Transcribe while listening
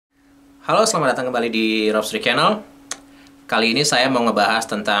Halo, selamat datang kembali di Robzfreak channel. Kali ini saya mau ngebahas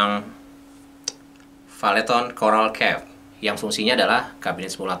tentang Valeton Coral Cab yang fungsinya adalah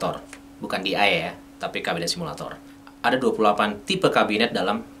kabinet simulator. Bukan DI ya, tapi kabinet simulator. Ada 28 tipe kabinet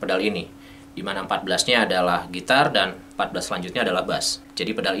dalam pedal ini, di mana 14-nya adalah gitar dan 14 selanjutnya adalah bass.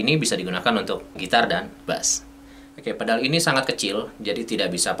 Jadi pedal ini bisa digunakan untuk gitar dan bass. Oke, pedal ini sangat kecil, jadi tidak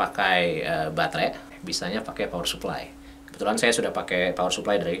bisa pakai baterai, bisanya pakai power supply. Kebetulan saya sudah pakai power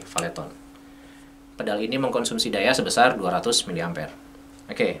supply dari Valeton. Pedal ini mengkonsumsi daya sebesar 200 mA.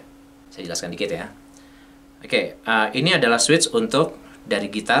 Oke, saya jelaskan dikit ya. Oke, ini adalah switch untuk dari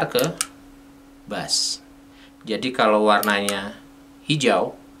gitar ke bass. Jadi kalau warnanya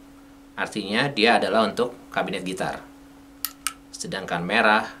hijau, artinya dia adalah untuk kabinet gitar. Sedangkan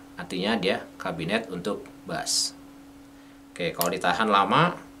merah, artinya dia kabinet untuk bass. Oke, kalau ditahan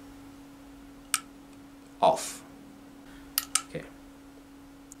lama, off. Oke.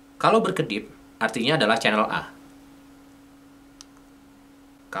 Kalau berkedip, artinya adalah channel A.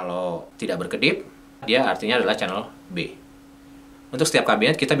 Kalau tidak berkedip, dia artinya adalah channel B. Untuk setiap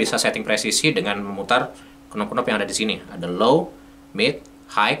kabinet kita bisa setting presisi dengan memutar knop-knop yang ada di sini. Ada low, mid,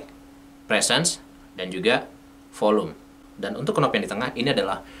 high, presence, dan juga volume. Dan untuk knop yang di tengah, ini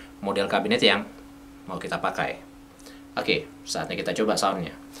adalah model kabinet yang mau kita pakai. Oke, saatnya kita coba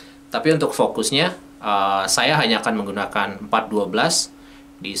soundnya. Tapi untuk fokusnya, saya hanya akan menggunakan 412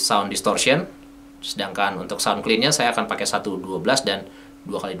 di sound distortion. Sedangkan untuk sound clean-nya saya akan pakai 112 dan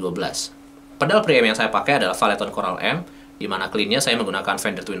 2x12. Pedal preamp yang saya pakai adalah Valeton Coral M, di mana clean-nya saya menggunakan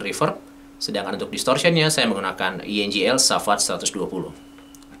Fender Twin reverb. Sedangkan untuk distortion-nya saya menggunakan ENGL Pro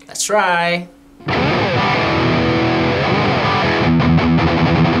 120. Let's try!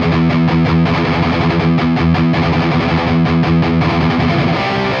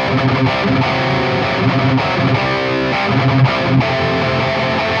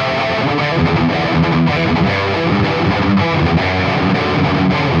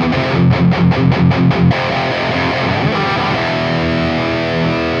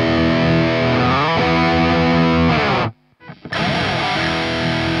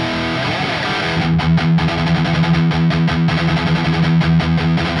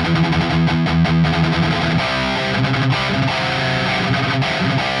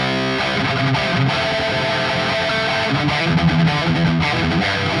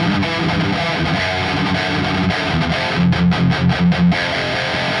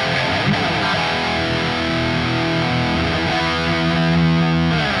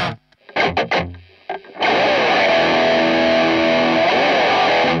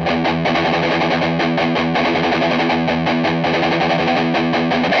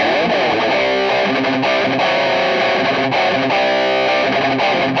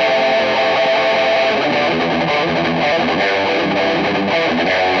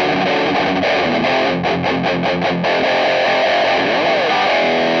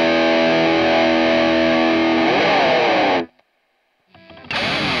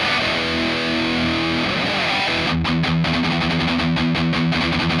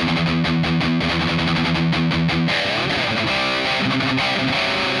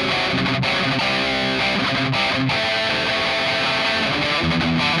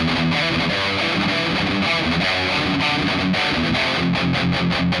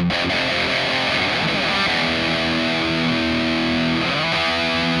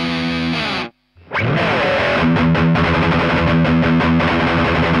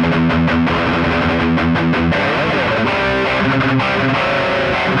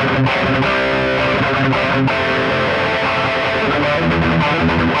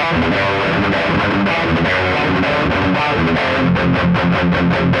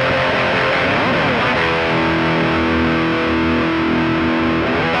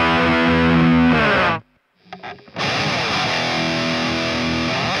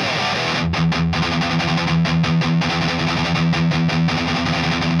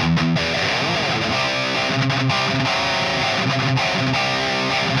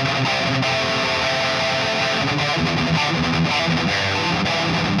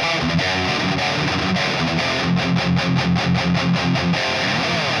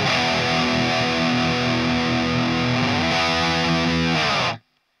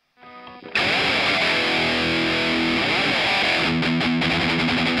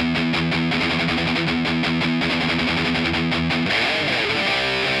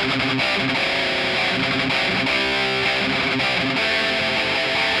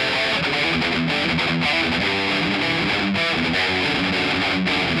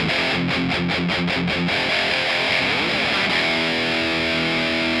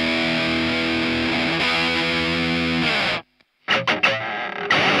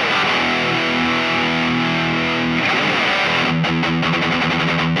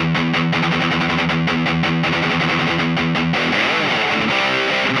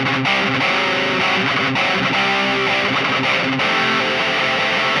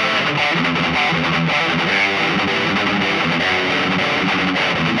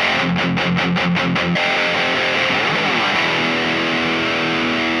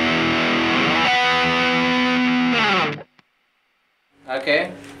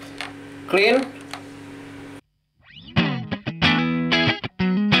 Oke, clean.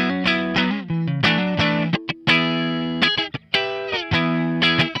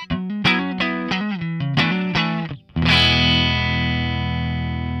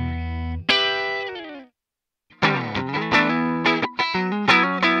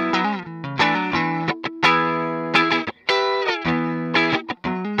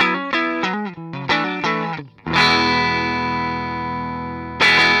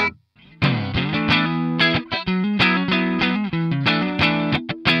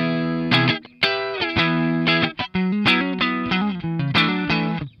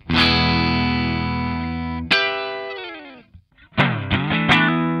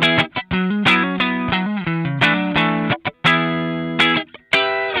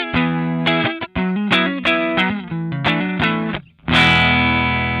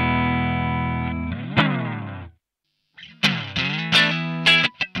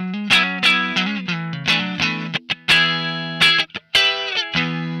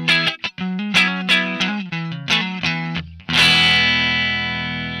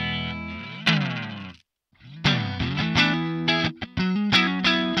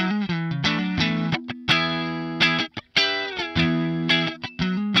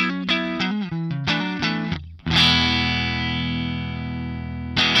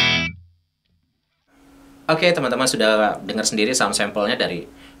 Oke, teman-teman sudah dengar sendiri sound sample-nya dari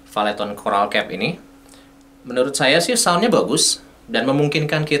Valeton Coral Cab ini. Menurut saya sih soundnya bagus dan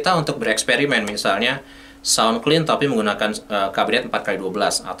memungkinkan kita untuk bereksperimen, misalnya sound clean tapi menggunakan kabinet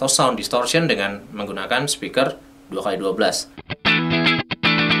 4x12 atau sound distortion dengan menggunakan speaker 2x12.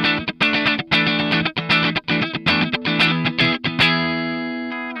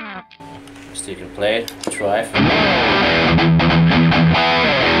 Sticker plate, drive.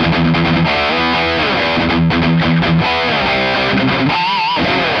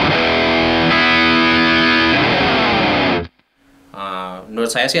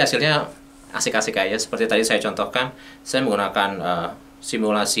 Menurut saya sih hasilnya asik-asik aja. Seperti tadi saya contohkan, saya menggunakan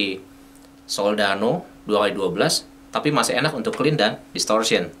simulasi Soldano 2x12, tapi masih enak untuk clean dan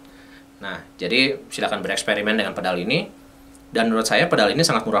distortion. Nah, jadi silakan bereksperimen dengan pedal ini. Dan menurut saya pedal ini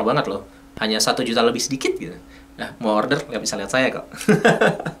sangat murah banget loh. Hanya 1 juta lebih sedikit gitu. Nah, mau order nggak bisa lihat saya kok.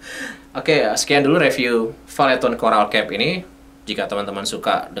 Oke, sekian dulu review Valeton Coral Cab ini. Jika teman-teman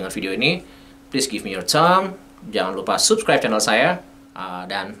suka dengan video ini, please give me your thumb. Jangan lupa subscribe channel saya.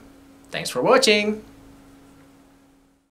 Dan thanks for watching.